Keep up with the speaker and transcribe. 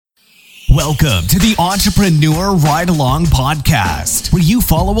Welcome to the Entrepreneur Ride Along Podcast, where you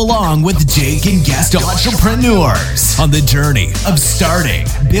follow along with Jake and guest entrepreneurs on the journey of starting,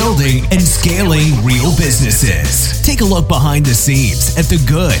 building, and scaling real businesses. Take a look behind the scenes at the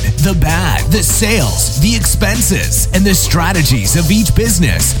good, the bad, the sales, the expenses, and the strategies of each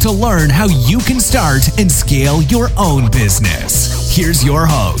business to learn how you can start and scale your own business. Here's your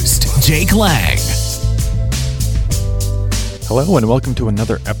host, Jake Lang. Hello and welcome to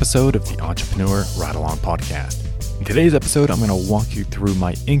another episode of the Entrepreneur Ride Along Podcast. In today's episode, I'm going to walk you through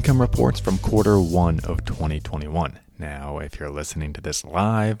my income reports from quarter one of 2021. Now, if you're listening to this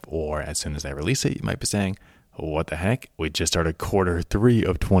live or as soon as I release it, you might be saying, what the heck? We just started quarter three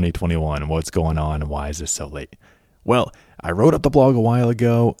of 2021. What's going on? Why is this so late? Well, I wrote up the blog a while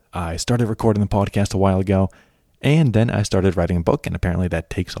ago. I started recording the podcast a while ago. And then I started writing a book. And apparently that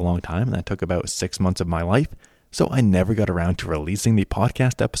takes a long time. And that took about 6 months of my life. So I never got around to releasing the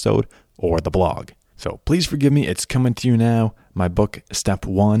podcast episode or the blog. So please forgive me, it's coming to you now. My book, Step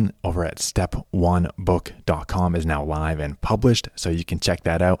 1, over at step1book.com is now live and published, so you can check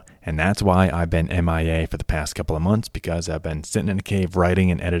that out. And that's why I've been MIA for the past couple of months, because I've been sitting in a cave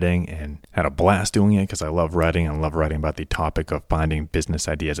writing and editing and had a blast doing it because I love writing and love writing about the topic of finding business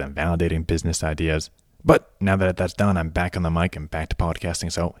ideas and validating business ideas. But now that that's done, I'm back on the mic and back to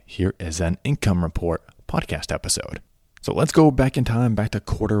podcasting. So here is an income report podcast episode. So let's go back in time, back to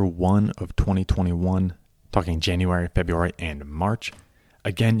quarter one of 2021, talking January, February, and March.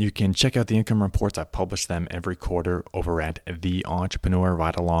 Again, you can check out the income reports. I publish them every quarter over at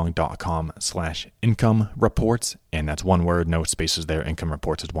theentrepreneurridealong.com/income reports. And that's one word, no spaces there. Income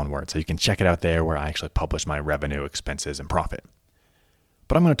reports is one word. So you can check it out there where I actually publish my revenue, expenses, and profit.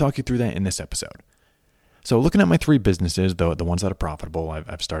 But I'm going to talk you through that in this episode. So looking at my three businesses, the ones that are profitable,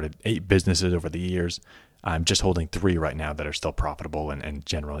 I've started 8 businesses over the years. I'm just holding 3 right now that are still profitable and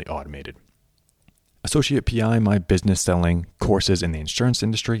generally automated. Associate PI, my business selling courses in the insurance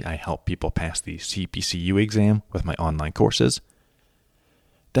industry. I help people pass the CPCU exam with my online courses.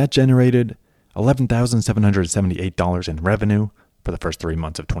 That generated $11,778 in revenue for the first 3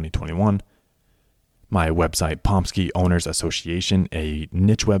 months of 2021. My website, Pomsky Owners Association, a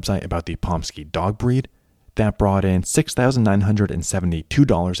niche website about the Pomsky dog breed, that brought in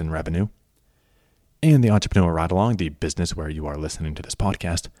 $6,972 in revenue. And the Entrepreneur Ride Along, the business where you are listening to this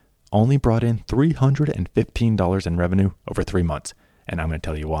podcast, only brought in $315 in revenue over 3 months. And I'm going to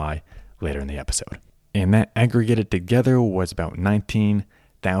tell you why later in the episode. And that aggregated together was about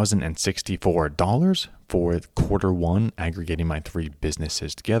 $19,064 for quarter one, aggregating my 3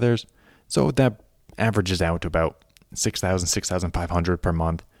 businesses together. So that averages out to about $6,000, $6,500 per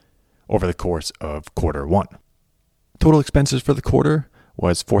month over the course of quarter one. Total expenses for the quarter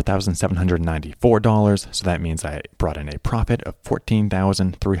was $4,794, so that means I brought in a profit of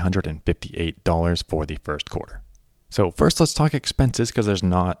 $14,358 for the first quarter. So first let's talk expenses, because there's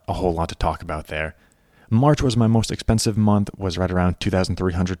not a whole lot to talk about there. March was my most expensive month, was right around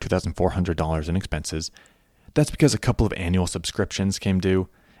 $2,300, $2,400 in expenses. That's because a couple of annual subscriptions came due,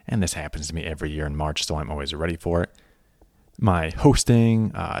 and this happens to me every year in March, so I'm always ready for it. My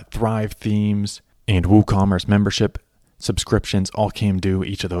hosting, Thrive themes, and WooCommerce membership subscriptions all came due.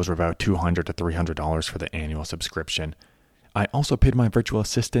 Each of those were about $200 to $300 for the annual subscription. I also paid my virtual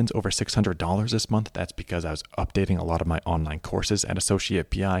assistants over $600 this month. That's because I was updating a lot of my online courses at Associate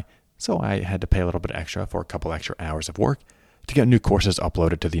PI, so I had to pay a little bit extra for a couple extra hours of work to get new courses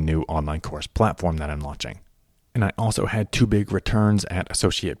uploaded to the new online course platform that I'm launching. And I also had 2 big returns at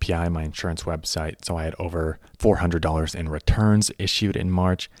Associate PI, my insurance website. So I had over $400 in returns issued in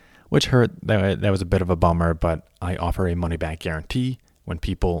March, which hurt. That was a bit of a bummer, but I offer a money-back guarantee when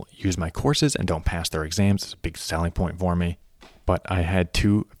people use my courses and don't pass their exams. It's a big selling point for me. But I had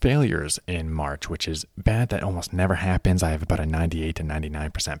 2 failures in March, which is bad. That almost never happens. I have about a 98 to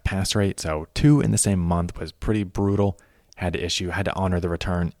 99% pass rate. So 2 in the same month was pretty brutal. Had to honor the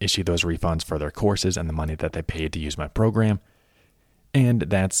return, issue those refunds for their courses and the money that they paid to use my program. And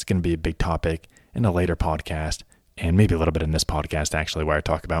that's going to be a big topic in a later podcast, and maybe a little bit in this podcast actually, where I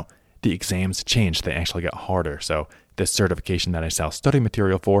talk about the exams changed. They actually got harder. So this certification that I sell study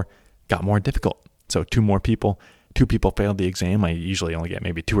material for got more difficult. So 2 people failed the exam. I usually only get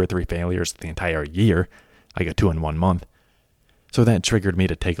maybe 2 or 3 failures the entire year. I got 2 in 1 month. So that triggered me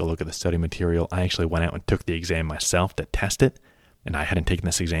to take a look at the study material. I actually went out and took the exam myself to test it. And I hadn't taken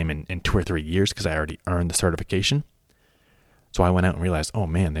this exam in 2 or 3 years because I already earned the certification. So I went out and realized, oh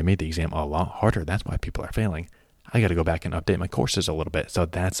man, they made the exam a lot harder. That's why people are failing. I got to go back and update my courses a little bit. So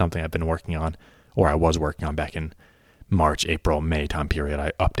that's something I've been working on, or I was working on back in March, April, May time period.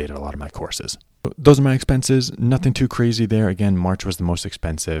 I updated a lot of my courses. Those are my expenses. Nothing too crazy there. Again, March was the most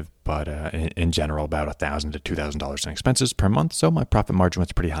expensive, but in general, about $1,000 to $2,000 in expenses per month. So my profit margin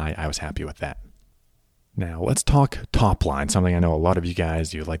was pretty high. I was happy with that. Now let's talk top line, something I know a lot of you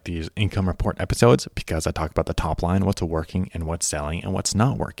guys, you like these income report episodes because I talk about the top line, what's working and what's selling and what's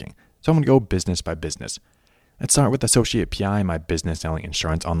not working. So I'm going to go business by business. Let's start with Associate PI, my business selling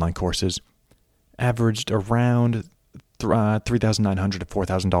insurance online courses. Averaged around $3,900 to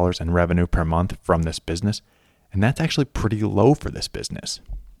 $4,000 in revenue per month from this business. And that's actually pretty low for this business.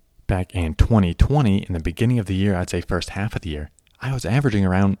 Back in 2020, in the beginning of the year, I'd say first half of the year, I was averaging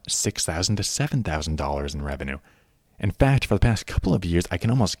around $6,000 to $7,000 in revenue. In fact, for the past couple of years, I can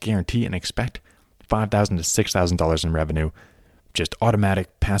almost guarantee and expect $5,000 to $6,000 in revenue. Just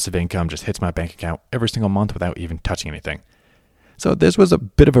automatic passive income just hits my bank account every single month without even touching anything. So this was a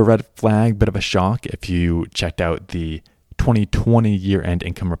bit of a red flag, bit of a shock. If you checked out the 2020 year-end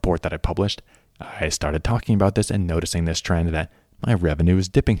income report that I published, I started talking about this and noticing this trend that my revenue is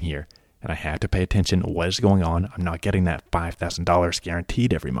dipping here. And I have to pay attention. What is going on? I'm not getting that $5,000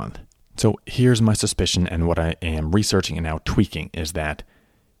 guaranteed every month. So here's my suspicion, and what I am researching and now tweaking is that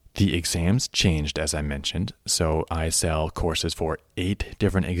the exams changed, as I mentioned. So I sell courses for 8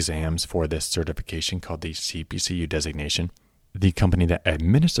 different exams for this certification called the CPCU designation. The company that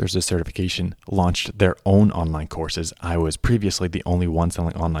administers this certification launched their own online courses. I was previously the only one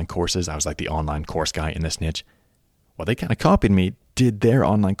selling online courses. I was like the online course guy in this niche. Well, they kind of copied me, did their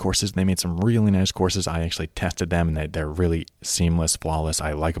online courses. They made some really nice courses. I actually tested them, and they're really seamless, flawless.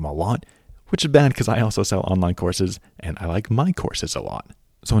 I like them a lot, which is bad because I also sell online courses, and I like my courses a lot.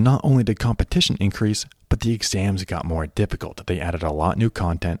 So not only did competition increase, but the exams got more difficult. They added a lot of new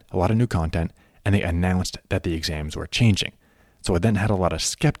content, and they announced that the exams were changing. So I then had a lot of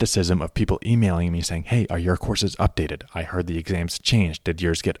skepticism of people emailing me saying, hey, are your courses updated? I heard the exams changed. Did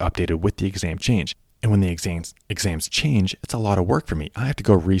yours get updated with the exam change? And when the exams change, it's a lot of work for me. I have to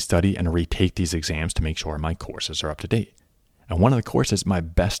go restudy and retake these exams to make sure my courses are up to date. And one of the courses, my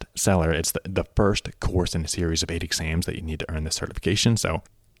best seller, it's the first course in a series of 8 exams that you need to earn the certification. So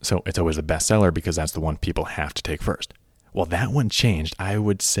it's always a bestseller because that's the one people have to take first. Well, that one changed. I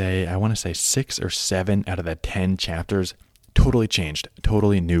want to say 6 or 7 out of the 10 chapters totally changed,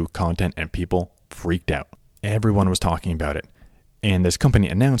 totally new content, and people freaked out. Everyone was talking about it. And this company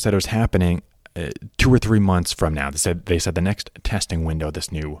announced that it was happening 2 or 3 months from now. They said the next testing window,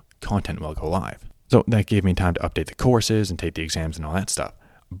 this new content will go live. So that gave me time to update the courses and take the exams and all that stuff.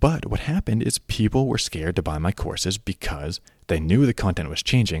 But what happened is people were scared to buy my courses because they knew the content was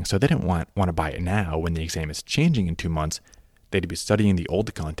changing. So they didn't want to buy it now when the exam is changing in 2 months. They'd be studying the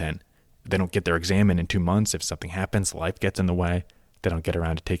old content. They don't get their exam in 2 months. If something happens, life gets in the way, they don't get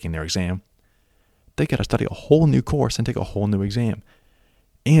around to taking their exam. They got to study a whole new course and take a whole new exam.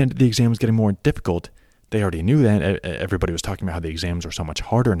 And the exam was getting more difficult. They already knew that. Everybody was talking about how the exams are so much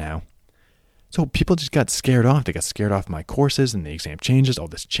harder now. So people just got scared off. They got scared off my courses and the exam changes, all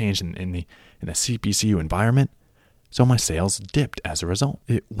this change in the CPCU environment. So my sales dipped as a result.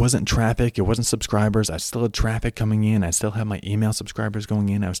 It wasn't traffic. It wasn't subscribers. I still had traffic coming in. I still had my email subscribers going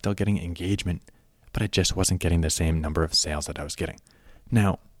in. I was still getting engagement, but I just wasn't getting the same number of sales that I was getting.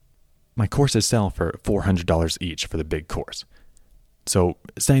 Now, my courses sell for $400 each for the big course. So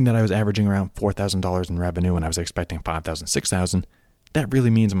saying that I was averaging around $4,000 in revenue and I was expecting $5,000, $6,000, that really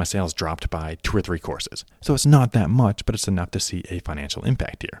means my sales dropped by 2 or 3 courses. So it's not that much, but it's enough to see a financial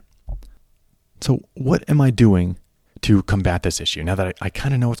impact here. So what am I doing to combat this issue? Now that I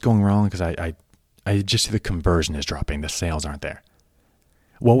kind of know what's going wrong because I just see the conversion is dropping, the sales aren't there.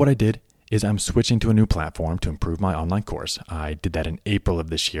 Well, what I did is I'm switching to a new platform to improve my online course. I did that in April of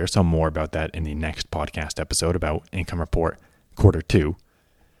this year, so more about that in the next podcast episode about Income Report Quarter 2.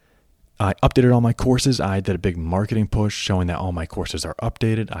 I updated all my courses. I did a big marketing push showing that all my courses are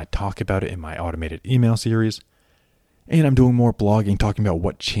updated. I talk about it in my automated email series. And I'm doing more blogging, talking about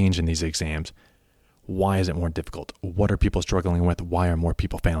what changed in these exams. Why is it more difficult? What are people struggling with? Why are more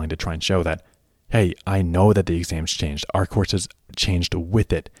people failing, to try and show that, hey, I know that the exams changed. Our courses changed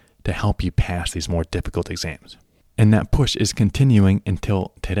with it to help you pass these more difficult exams. And that push is continuing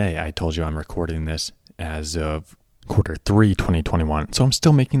until today. I told you I'm recording this as of Quarter 3, 2021. So I'm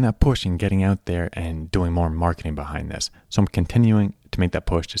still making that push and getting out there and doing more marketing behind this. So I'm continuing to make that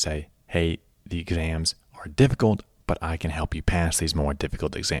push to say, hey, the exams are difficult, but I can help you pass these more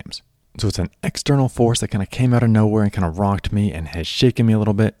difficult exams. So it's an external force that kind of came out of nowhere and kind of rocked me and has shaken me a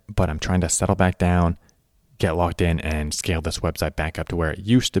little bit, but I'm trying to settle back down, get locked in, and scale this website back up to where it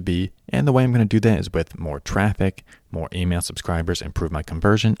used to be. And the way I'm going to do that is with more traffic, more email subscribers, improve my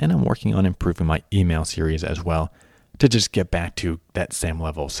conversion, and I'm working on improving my email series as well to just get back to that same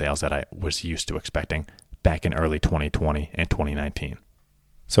level of sales that I was used to expecting back in early 2020 and 2019.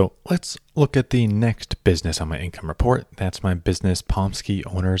 So let's look at the next business on my income report. That's my business, Pomsky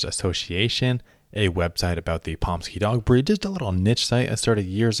Owners Association, a website about the Pomsky dog breed, just a little niche site I started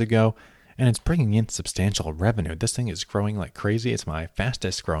years ago, and it's bringing in substantial revenue. This thing is growing like crazy. It's my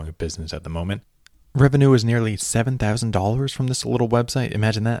fastest growing business at the moment. Revenue is nearly $7,000 from this little website.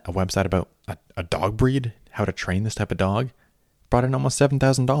 Imagine that, a website about a dog breed, how to train this type of dog. Brought in almost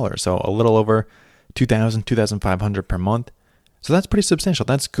 $7,000, so a little over $2,000, $2,500 per month. So that's pretty substantial.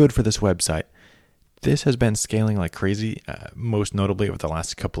 That's good for this website. This has been scaling like crazy, most notably over the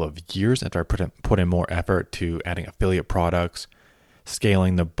last couple of years after I put in more effort to adding affiliate products,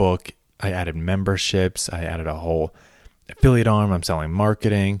 scaling the book. I added memberships. I added a whole affiliate arm. I'm selling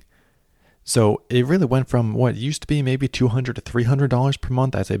marketing. So it really went from what used to be maybe $200 to $300 per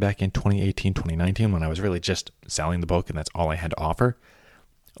month, I'd say back in 2018, 2019, when I was really just selling the book and that's all I had to offer.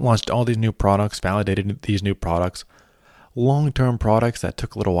 Launched all these new products, validated these new products, long-term products that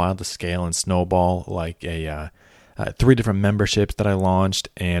took a little while to scale and snowball, like 3 different memberships that I launched,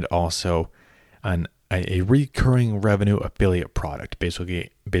 and also a recurring revenue affiliate product.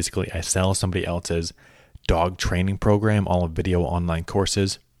 Basically, I sell somebody else's dog training program, all of video online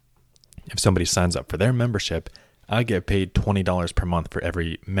courses. If somebody signs up for their membership, I get paid $20 per month for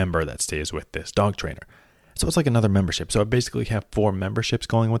every member that stays with this dog trainer. So it's like another membership. So I basically have 4 memberships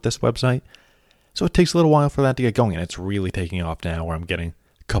going with this website. So it takes a little while for that to get going, and it's really taking off now where I'm getting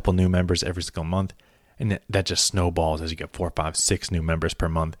a couple new members every single month, and that just snowballs as you get 4, 5, 6 new members per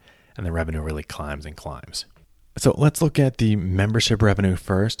month, and the revenue really climbs and climbs. So let's look at the membership revenue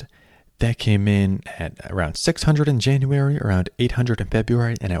first. That came in at around $600 in January, around $800 in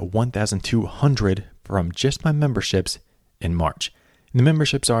February, and at $1,200 from just my memberships in March. And the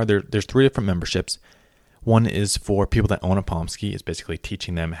memberships are, there's 3 different memberships. One is for people that own a Pomsky. It's basically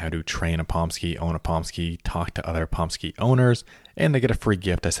teaching them how to train a Pomsky, own a Pomsky, talk to other Pomsky owners, and they get a free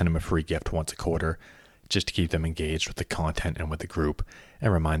gift. I send them a free gift once a quarter just to keep them engaged with the content and with the group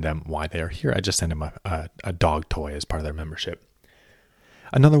and remind them why they are here. I just send them a dog toy as part of their membership.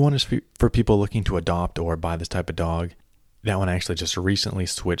 Another one is for people looking to adopt or buy this type of dog. That one I actually just recently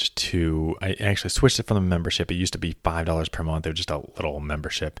switched to, I actually switched it from the membership. It used to be $5 per month. It was just a little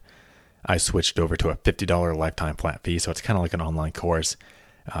membership. I switched over to a $50 lifetime flat fee, so it's kind of like an online course.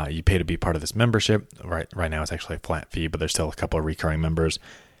 You pay to be part of this membership. Right now it's actually a flat fee, but there's still a couple of recurring members.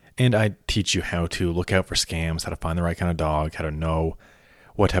 And I teach you how to look out for scams, how to find the right kind of dog, how to know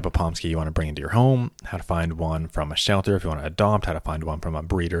what type of Pomsky you want to bring into your home, how to find one from a shelter if you want to adopt, how to find one from a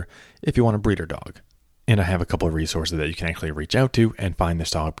breeder if you want a breeder dog. And I have a couple of resources that you can actually reach out to and find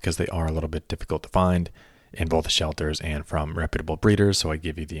this dog because they are a little bit difficult to find in both shelters and from reputable breeders. So I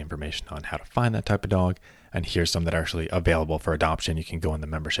give you the information on how to find that type of dog. And here's some that are actually available for adoption. You can go in the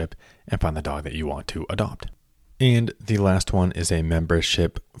membership and find the dog that you want to adopt. And the last one is a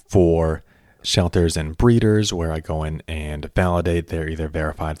membership for shelters and breeders where I go in and validate they're either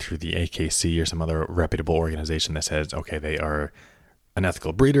verified through the AKC or some other reputable organization that says, okay, they are an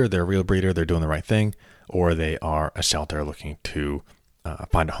ethical breeder, they're a real breeder, they're doing the right thing, or they are a shelter looking to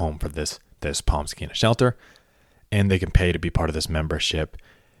find a home for this Pomsky in a shelter, and they can pay to be part of this membership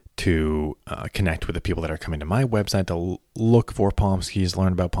to connect with the people that are coming to my website to look for Pomskys,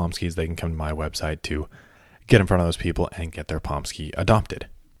 learn about Pomskys. They can come to my website to get in front of those people and get their Pomsky adopted.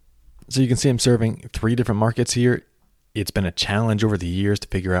 So you can see I'm serving 3 different markets here. It's been a challenge over the years to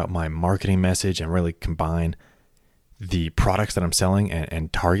figure out my marketing message and really combine the products that I'm selling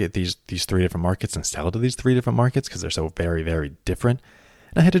and target these 3 different markets and sell to these 3 different markets because they're so very, very different.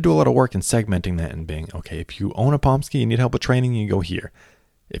 And I had to do a lot of work in segmenting that and being, okay, if you own a Pomsky, you need help with training, you go here.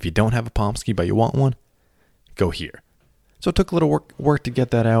 If you don't have a Pomsky but you want one, go here. So it took a little work to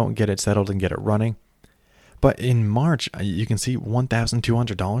get that out and get it settled and get it running. But in March, you can see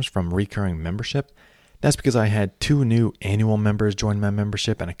 $1,200 from recurring membership. That's because I had 2 new annual members join my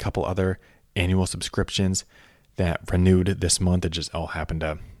membership and a couple other annual subscriptions that renewed this month. It just all happened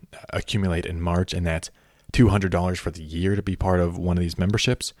to accumulate in March, and that's $200 for the year to be part of one of these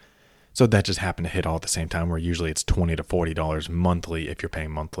memberships. So that just happened to hit all at the same time, where usually it's $20 to $40 monthly if you're paying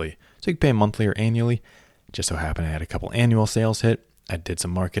monthly. So you can pay monthly or annually. Just so happened I had a couple annual sales hit. I did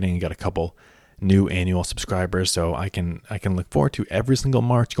some marketing, got a couple new annual subscribers, so I can look forward to every single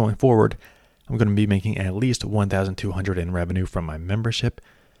March going forward. I'm going to be making at least $1,200 in revenue from my membership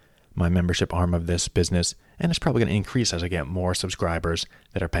arm of this business, and it's probably going to increase as I get more subscribers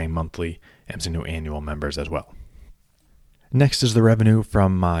that are paying monthly and some new annual members as well. Next is the revenue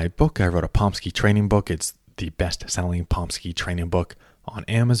from my book. I wrote a Pomsky training book. It's the best-selling Pomsky training book on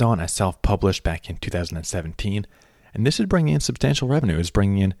Amazon. I self-published back in 2017. And this is bringing in substantial revenue. It's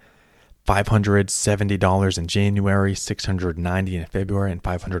bringing in $570 in January, $690 in February, and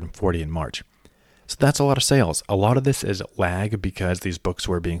 $540 in March. So that's a lot of sales. A lot of this is lag because these books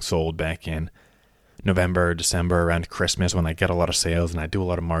were being sold back in November, December, around Christmas, when I get a lot of sales and I do a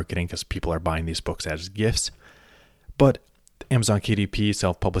lot of marketing because people are buying these books as gifts. But the Amazon KDP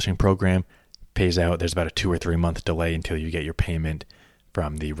self-publishing program pays out. There's about a 2 or 3 month delay until you get your payment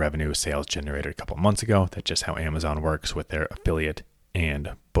from the revenue sales generated a couple of months ago. That's just how Amazon works with their affiliate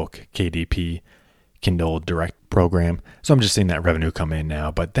and book KDP Kindle Direct program. So I'm just seeing that revenue come in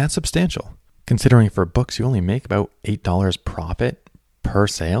now, but that's substantial. Considering for books, you only make about $8 profit per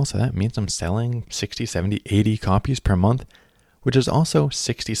sale. So that means I'm selling 60, 70, 80 copies per month, which is also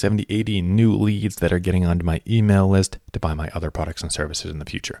 60, 70, 80 new leads that are getting onto my email list to buy my other products and services in the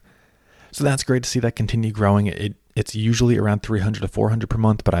future. So that's great to see that continue growing. It's usually around 300 to 400 per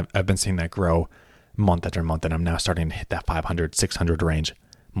month, but I've been seeing that grow month after month, and I'm now starting to hit that 500, 600 range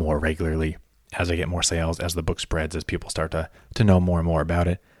more regularly as I get more sales, as the book spreads, as people start to know more and more about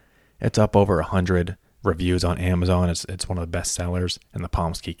it. It's up over 100 reviews on Amazon. It's one of the best sellers in the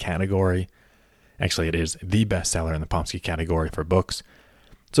Pomsky category. Actually, it is the best seller in the Pomsky category for books.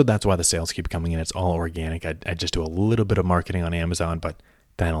 So that's why the sales keep coming in. It's all organic. I just do a little bit of marketing on Amazon, but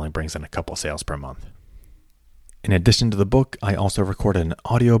that only brings in a couple sales per month. In addition to the book, I also recorded an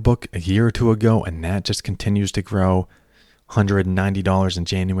audiobook a year or two ago, and that just continues to grow. $190 in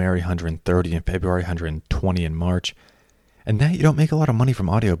January, $130 in February, $120 in March. And that you don't make a lot of money from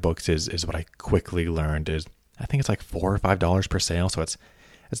audiobooks is what I quickly learned. Is I think it's like $4 or $5 per sale, so it's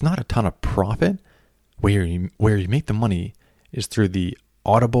not a ton of profit. Where you make the money is through the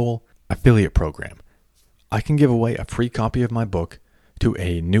Audible affiliate program. I can give away a free copy of my book to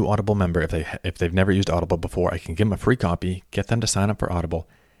a new Audible member. If they've never used Audible before, I can give them a free copy, get them to sign up for Audible.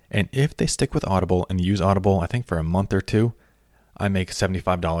 And if they stick with Audible and use Audible, I think for a month or two, I make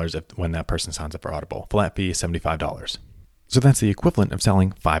 $75 when that person signs up for Audible. Flat fee, $75. So that's the equivalent of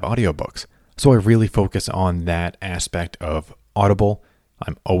selling 5 audiobooks. So I really focus on that aspect of Audible.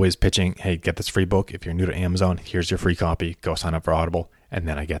 I'm always pitching, hey, get this free book. If you're new to Amazon, here's your free copy. Go sign up for Audible. And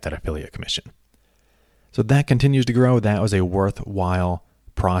then I get that affiliate commission. So that continues to grow. That was a worthwhile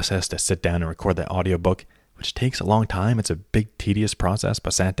process to sit down and record that audiobook, which takes a long time. It's a big, tedious process,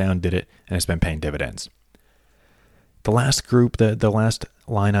 but sat down, did it, and it's been paying dividends. The last group, the last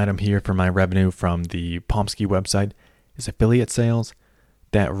line item here for my revenue from the Pomsky website is affiliate sales.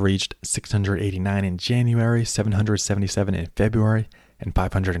 That reached $689 in January, $777 in February, and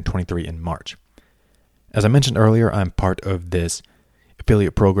 $523 in March. As I mentioned earlier, I'm part of this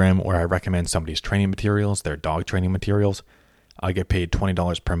affiliate program where I recommend somebody's training materials, their dog training materials. I get paid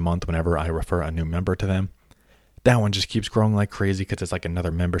 $20 per month whenever I refer a new member to them. That one just keeps growing like crazy because it's like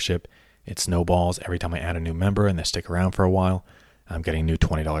another membership. It snowballs every time I add a new member and they stick around for a while. I'm getting new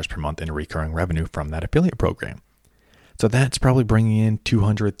 $20 per month in recurring revenue from that affiliate program. So that's probably bringing in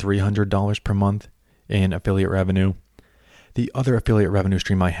 $200, $300 per month in affiliate revenue. The other affiliate revenue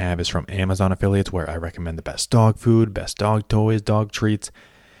stream I have is from Amazon affiliates, where I recommend the best dog food, best dog toys, dog treats,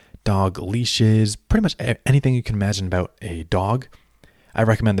 dog leashes, pretty much anything you can imagine about a dog. I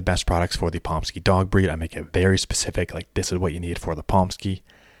recommend the best products for the Pomsky dog breed. I make it very specific, like this is what you need for the Pomsky.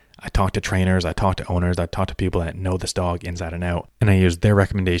 I talk to trainers, I talk to owners, I talk to people that know this dog inside and out, and I use their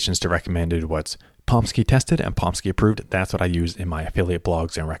recommendations to recommend what's Pomsky tested and Pomsky approved. That's what I use in my affiliate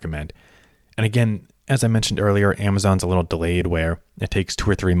blogs and recommend. And again, as I mentioned earlier, Amazon's a little delayed where it takes 2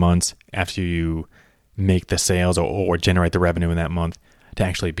 or 3 months after you make the sales or generate the revenue in that month to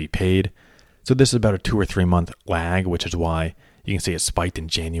actually be paid. So this is about a 2 or 3 month lag, which is why you can see it spiked in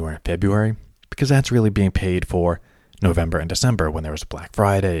January and February, because that's really being paid for November and December when there was Black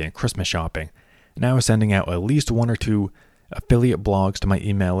Friday and Christmas shopping. And I was sending out at least 1 or 2 affiliate blogs to my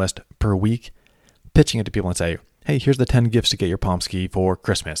email list per week, pitching it to people and say, hey, here's the 10 gifts to get your Pomsky for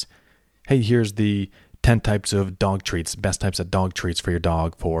Christmas. Hey, here's the 10 types of dog treats, best types of dog treats for your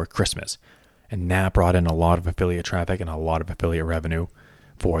dog for Christmas. And that brought in a lot of affiliate traffic and a lot of affiliate revenue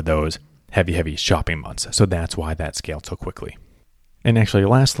for those heavy shopping months. So that's why that scaled so quickly. And actually,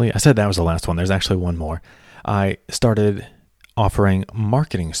 lastly, I said that was the last one. There's actually one more. I started offering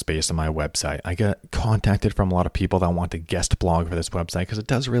marketing space on my website. I get contacted from a lot of people that want to guest blog for this website because it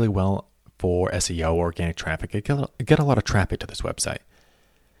does really well for SEO, organic traffic. I get a lot of traffic to this website.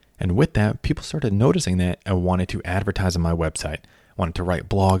 And with that, people started noticing that I wanted to advertise on my website, wanted to write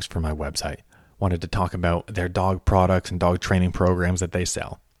blogs for my website, wanted to talk about their dog products and dog training programs that they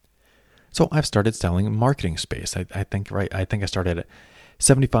sell. So I've started selling marketing space. I think I started at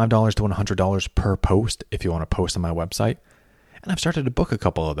 $75 to $100 per post if you want to post on my website. And I've started to book a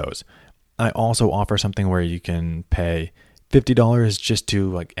couple of those. I also offer something where you can pay $50 just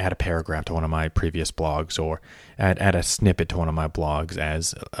to like add a paragraph to one of my previous blogs, or add a snippet to one of my blogs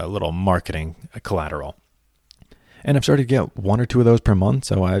as a little marketing collateral. And I've started to get one or two of those per month,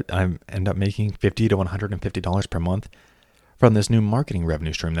 so I end up making $50 to $150 per month from this new marketing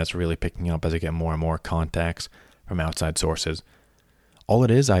revenue stream that's really picking up as I get more and more contacts from outside sources. All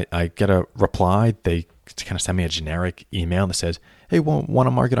it is, I get a reply. They kind of send me a generic email that says, hey, want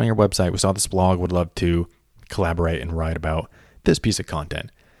to market on your website. We saw this blog, would love to collaborate and write about this piece of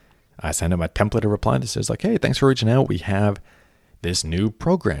content. I send them a templated reply that says like, hey, thanks for reaching out. We have this new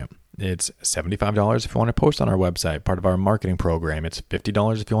program. It's $75 if you want to post on our website, part of our marketing program. It's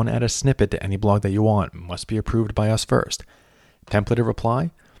 $50 if you want to add a snippet to any blog that you want. It must be approved by us first. Templated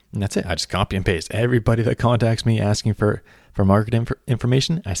reply, and that's it. I just copy and paste. Everybody that contacts me asking for marketing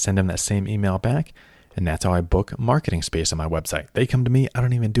information, I send them that same email back, and that's how I book marketing space on my website. They come to me. I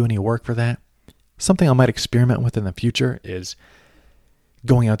don't even do any work for that. Something I might experiment with in the future is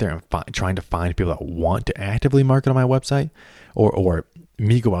going out there and trying to find people that want to actively market on my website, or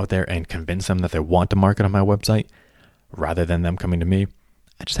me go out there and convince them that they want to market on my website rather than them coming to me.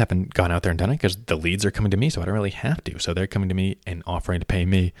 I just haven't gone out there and done it because the leads are coming to me, so I don't really have to. So they're coming to me and offering to pay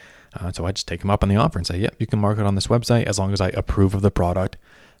me. So I just take them up on the offer and say, yep, you can market on this website as long as I approve of the product.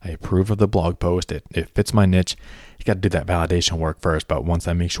 I approve of the blog post. It fits my niche. You got to do that validation work first, but once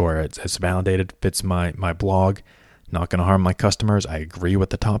I make sure it's validated, fits my blog, not going to harm my customers, I agree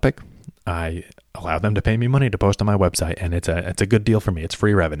with the topic, I allow them to pay me money to post on my website, and it's a good deal for me. It's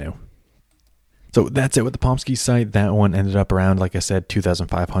free revenue. So that's it with the Pomsky site. That one ended up around, like I said,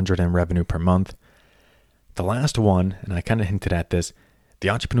 $2,500 in revenue per month. The last one, and I kind of hinted at this, the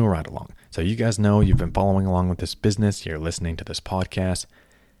Entrepreneur Ride Along. So you guys know, you've been following along with this business. You're listening to this podcast.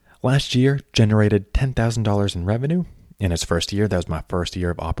 Last year generated $10,000 in revenue. In its first year, that was my first year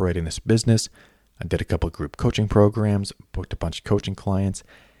of operating this business. I did a couple of group coaching programs, booked a bunch of coaching clients,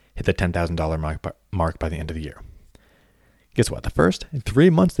 hit the $10,000 mark by the end of the year. Guess what? The first 3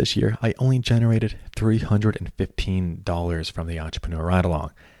 months this year, I only generated $315 from the Entrepreneur Ride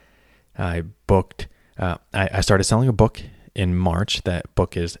Along. I started selling a book in March. That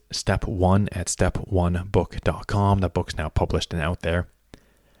book is Step 1 at step1book.com. That book's now published and out there.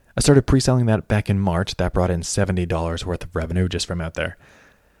 I started pre-selling that back in March. That brought in $70 worth of revenue just from out there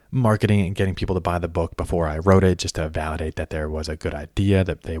marketing and getting people to buy the book before I wrote it, just to validate that there was a good idea,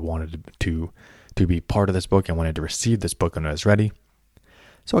 that they wanted to be part of this book and wanted to receive this book when it was ready.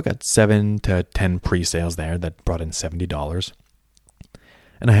 So I got 7 to 10 pre-sales there that brought in $70.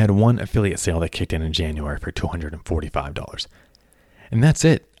 And I had one affiliate sale that kicked in January for $245. And that's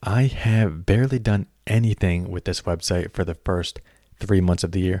it. I have barely done anything with this website for the first 3 months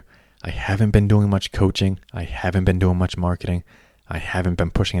of the year. I haven't been doing much coaching. I haven't been doing much marketing. I haven't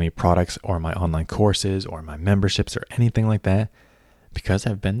been pushing any products or my online courses or my memberships or anything like that, because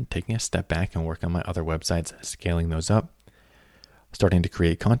I've been taking a step back and working on my other websites, scaling those up, starting to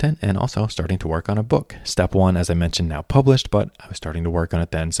create content, and also starting to work on a book. Step 1, as I mentioned, now published, but I was starting to work on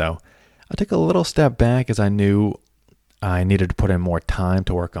it then. So I took a little step back as I knew I needed to put in more time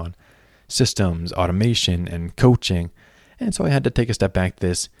to work on systems, automation, and coaching. And so I had to take a step back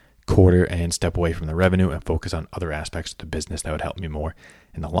this quarter and step away from the revenue and focus on other aspects of the business that would help me more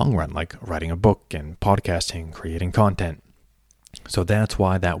in the long run, like writing a book and podcasting, creating content. So that's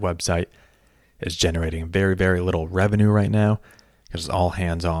why that website is generating very, very little revenue right now, because it's all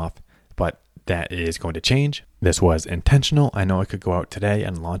hands off, but that is going to change. This was intentional. I know I could go out today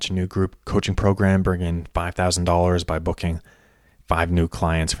and launch a new group coaching program, bring in $5,000 by booking 5 new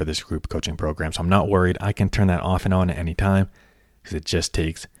clients for this group coaching program. So I'm not worried. I can turn that off and on at any time, because it just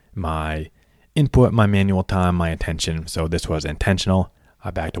takes my input, my manual time, my attention. So this was intentional. I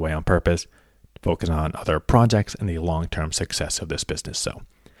backed away on purpose, focus on other projects and the long-term success of this business. So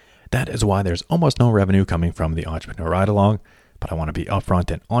that is why there's almost no revenue coming from the Entrepreneur Ride Along, but I want to be upfront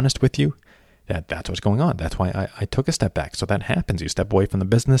and honest with you that that's what's going on. That's why I took a step back. So that happens. You step away from the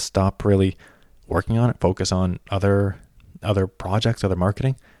business, stop really working on it, focus on other projects, other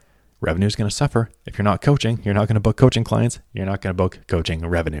marketing. Revenue is going to suffer. If you're not coaching, you're not going to book coaching clients. You're not going to book coaching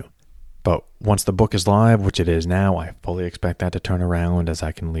revenue. But once the book is live, which it is now, I fully expect that to turn around as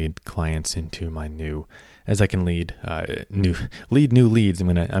I can lead clients into my new, as I can lead new leads.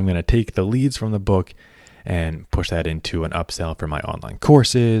 I'm gonna take the leads from the book and push that into an upsell for my online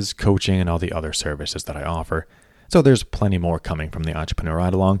courses, coaching, and all the other services that I offer. So there's plenty more coming from the Entrepreneur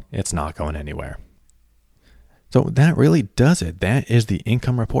Ride Along. It's not going anywhere. So that really does it. That is the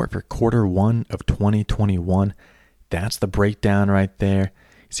income report for quarter 1 of 2021. That's the breakdown right there.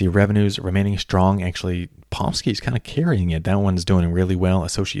 See revenues remaining strong. Actually, Pomsky is kind of carrying it. That one's doing really well.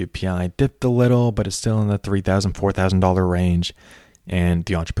 Associate PI dipped a little, but it's still in the $3,000, $4,000 range. And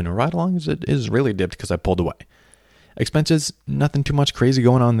the Entrepreneur Ride-Along is really dipped because I pulled away. Expenses, nothing too much crazy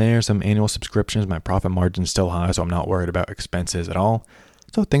going on there. Some annual subscriptions. My profit margin's still high, so I'm not worried about expenses at all.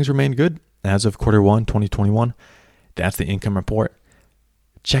 So things remain good as of Q1 2021. That's the income report.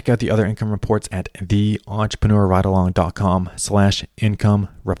 Check out the other income reports at theentrepreneurridealong.com/income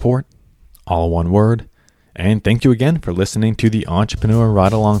report. All one word. And thank you again for listening to the Entrepreneur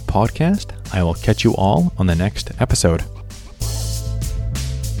Ride Along podcast. I will catch you all on the next episode.